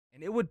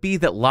And it would be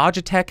that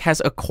Logitech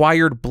has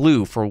acquired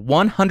Blue for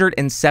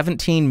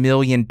 $117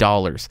 million.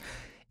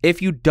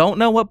 If you don't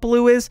know what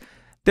Blue is,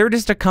 they're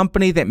just a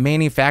company that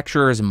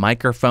manufactures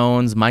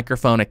microphones,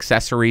 microphone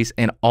accessories,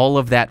 and all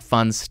of that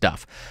fun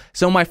stuff.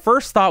 So my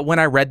first thought when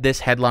I read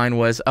this headline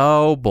was,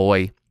 oh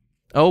boy,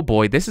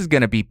 this is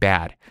going to be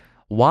bad.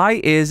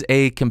 Why is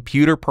a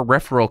computer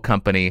peripheral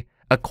company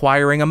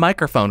acquiring a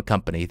microphone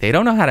company? They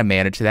don't know how to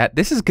manage that.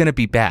 This is going to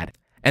be bad.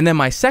 And then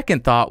my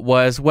second thought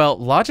was, well,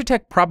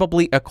 Logitech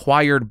probably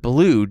acquired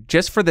Blue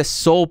just for the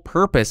sole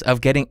purpose of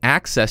getting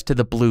access to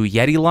the Blue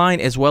Yeti line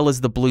as well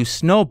as the Blue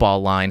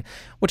Snowball line,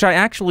 which I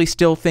actually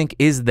still think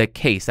is the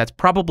case. That's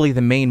probably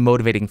the main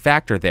motivating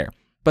factor there.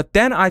 But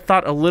then I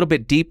thought a little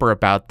bit deeper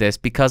about this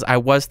because I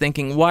was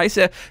thinking, why is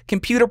a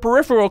computer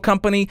peripheral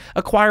company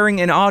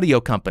acquiring an audio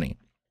company?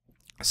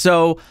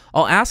 So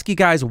I'll ask you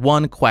guys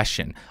one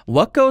question.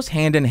 What goes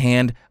hand in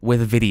hand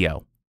with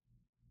video?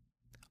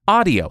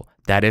 Audio.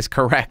 That is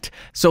correct.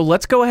 So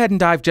let's go ahead and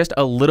dive just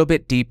a little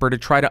bit deeper to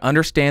try to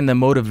understand the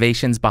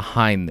motivations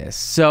behind this.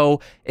 So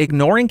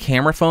ignoring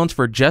camera phones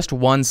for just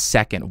 1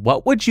 second,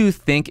 what would you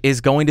think is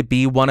going to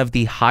be one of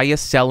the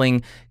highest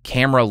selling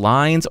camera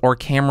lines or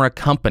camera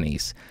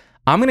companies?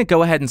 I'm going to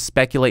go ahead and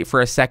speculate for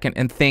a second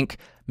and think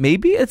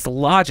maybe it's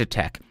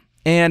Logitech.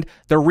 And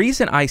the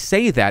reason I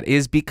say that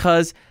is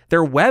because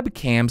their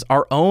webcams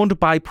are owned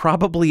by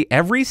probably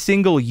every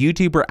single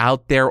YouTuber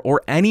out there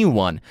or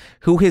anyone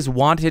who has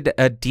wanted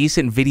a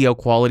decent video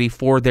quality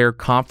for their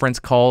conference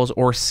calls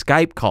or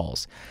Skype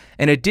calls.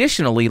 And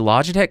additionally,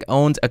 Logitech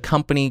owns a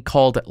company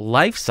called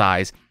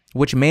Lifesize,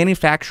 which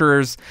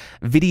manufactures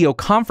video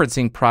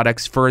conferencing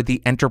products for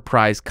the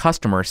enterprise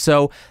customer.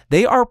 So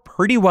they are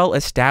pretty well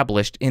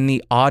established in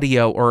the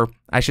audio, or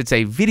I should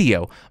say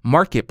video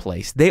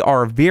marketplace. They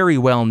are very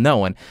well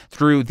known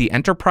through the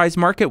enterprise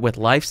market with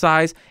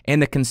Lifesize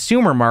and the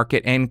consumer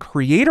market and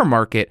creator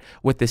market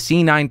with the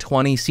C920,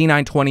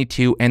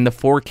 C922, and the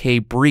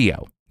 4K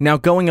Brio. Now,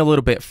 going a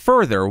little bit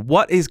further,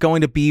 what is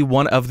going to be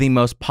one of the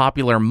most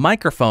popular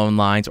microphone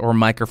lines or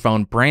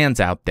microphone brands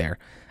out there?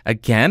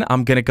 Again,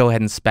 I'm going to go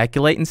ahead and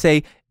speculate and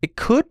say it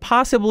could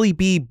possibly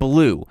be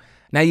Blue.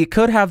 Now, you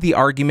could have the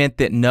argument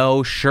that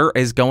no, Shure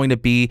is going to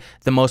be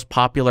the most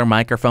popular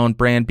microphone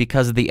brand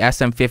because of the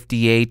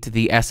SM58,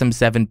 the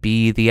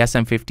SM7B, the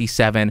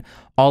SM57,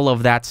 all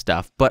of that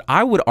stuff. But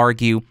I would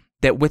argue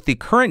that with the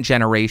current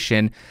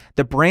generation,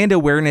 the brand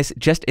awareness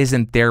just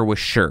isn't there with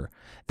Shure.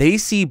 They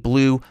see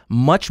Blue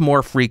much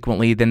more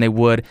frequently than they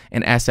would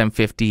an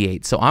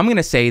SM58. So I'm going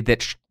to say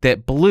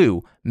that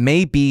Blue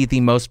may be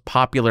the most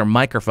popular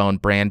microphone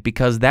brand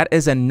because that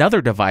is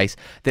another device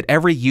that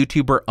every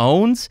YouTuber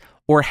owns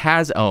or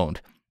has owned.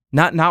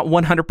 Not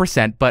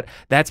 100%, but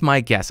that's my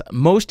guess.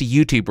 Most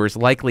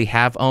YouTubers likely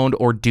have owned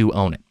or do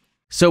own it.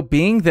 So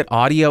being that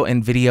audio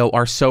and video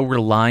are so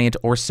reliant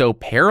or so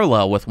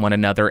parallel with one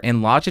another, and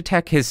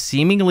Logitech has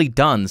seemingly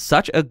done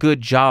such a good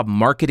job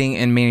marketing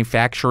and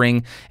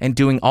manufacturing and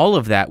doing all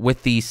of that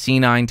with the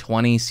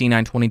C920,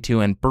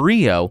 C922, and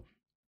Brio,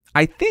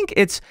 I think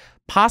it's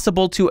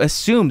possible to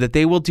assume that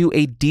they will do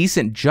a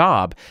decent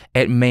job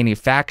at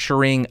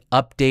manufacturing,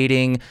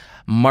 updating,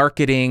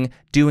 marketing,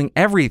 doing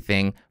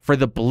everything for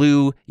the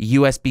Blue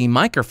USB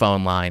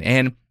microphone line.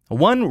 And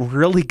one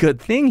really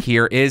good thing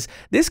here is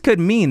this could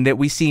mean that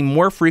we see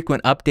more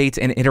frequent updates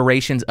and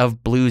iterations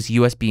of Blue's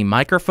USB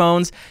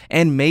microphones,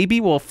 and maybe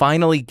we'll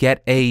finally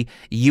get a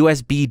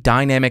USB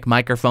dynamic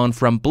microphone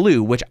from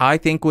Blue, which I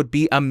think would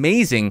be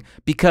amazing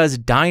because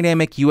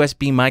dynamic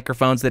USB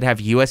microphones that have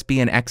USB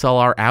and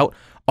XLR out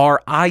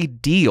are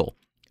ideal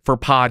for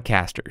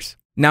podcasters.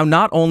 Now,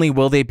 not only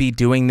will they be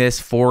doing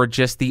this for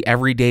just the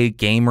everyday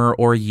gamer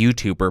or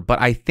YouTuber,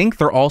 but I think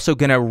they're also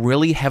going to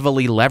really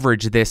heavily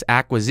leverage this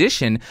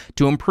acquisition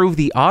to improve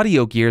the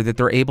audio gear that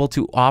they're able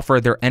to offer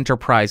their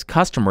enterprise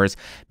customers,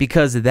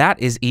 because that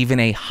is even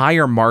a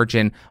higher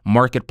margin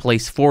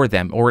marketplace for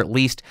them, or at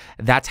least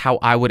that's how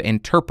I would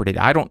interpret it.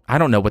 I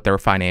don't know what their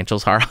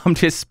financials are. I'm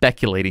just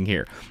speculating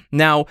here.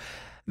 Now,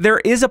 there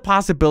is a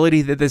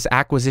possibility that this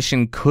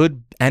acquisition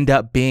could end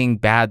up being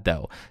bad,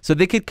 though. So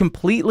they could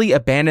completely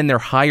abandon their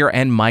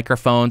higher-end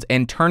microphones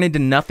and turn into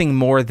nothing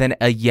more than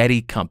a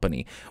Yeti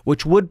company,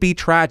 which would be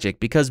tragic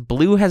because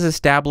Blue has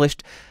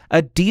established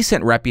a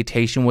decent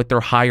reputation with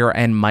their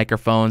higher-end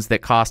microphones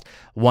that cost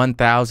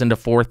 $1,000 to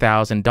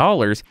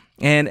 $4,000,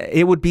 and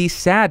it would be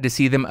sad to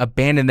see them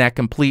abandon that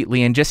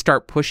completely and just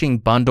start pushing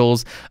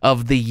bundles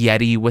of the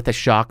Yeti with a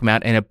shock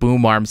mount and a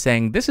boom arm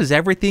saying, this is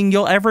everything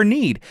you'll ever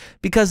need,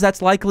 because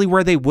that's likely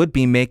where they would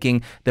be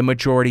making the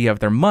majority of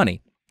their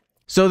money.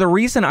 So the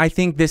reason I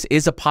think this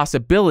is a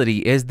possibility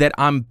is that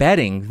I'm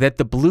betting that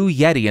the Blue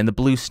Yeti and the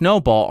Blue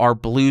Snowball are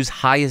Blue's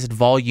highest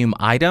volume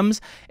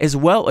items as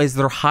well as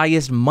their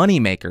highest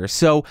money makers.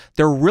 So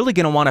they're really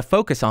going to want to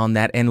focus on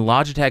that, and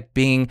Logitech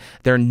being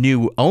their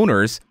new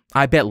owners,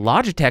 I bet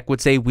Logitech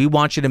would say we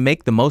want you to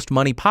make the most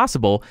money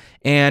possible,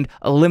 and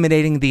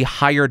eliminating the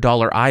higher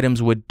dollar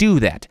items would do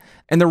that.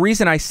 And the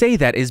reason I say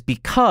that is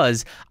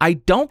because I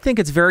don't think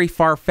it's very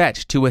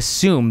far-fetched to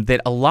assume that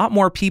a lot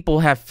more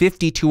people have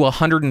 $50 to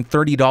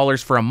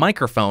 $130 for a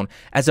microphone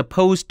as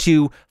opposed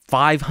to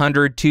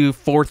 $500 to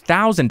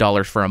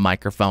 $4,000 for a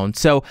microphone.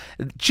 So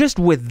just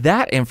with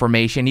that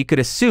information, you could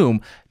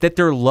assume that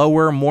their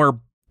lower,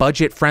 more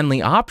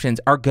budget-friendly options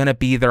are going to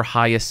be their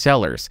highest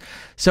sellers.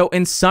 So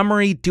in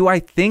summary, do I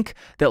think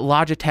that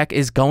Logitech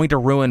is going to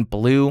ruin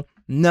Blue?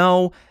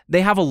 No,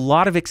 they have a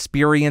lot of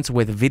experience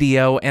with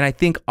video, and I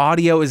think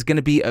audio is going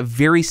to be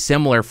very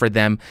similar for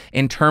them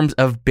in terms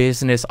of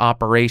business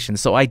operations.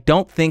 So I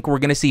don't think we're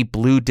going to see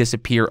Blue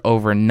disappear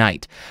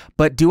overnight.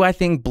 But do I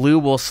think Blue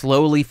will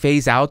slowly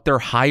phase out their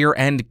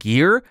higher-end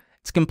gear?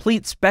 It's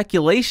complete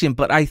speculation,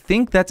 but I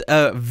think that's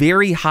a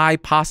very high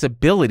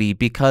possibility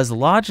because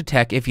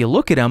Logitech, if you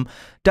look at them,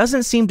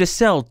 doesn't seem to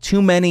sell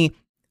too many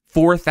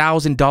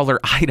 $4,000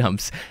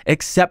 items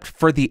except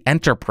for the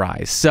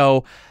Enterprise.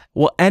 So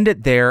we'll end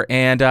it there,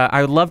 and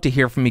I would love to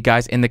hear from you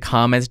guys in the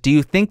comments. Do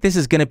you think this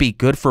is going to be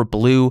good for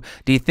Blue?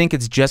 Do you think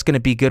it's just going to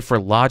be good for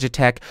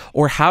Logitech?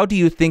 Or how do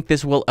you think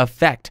this will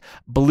affect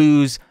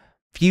Blue's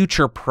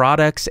future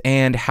products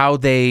and how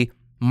they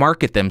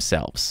market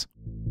themselves?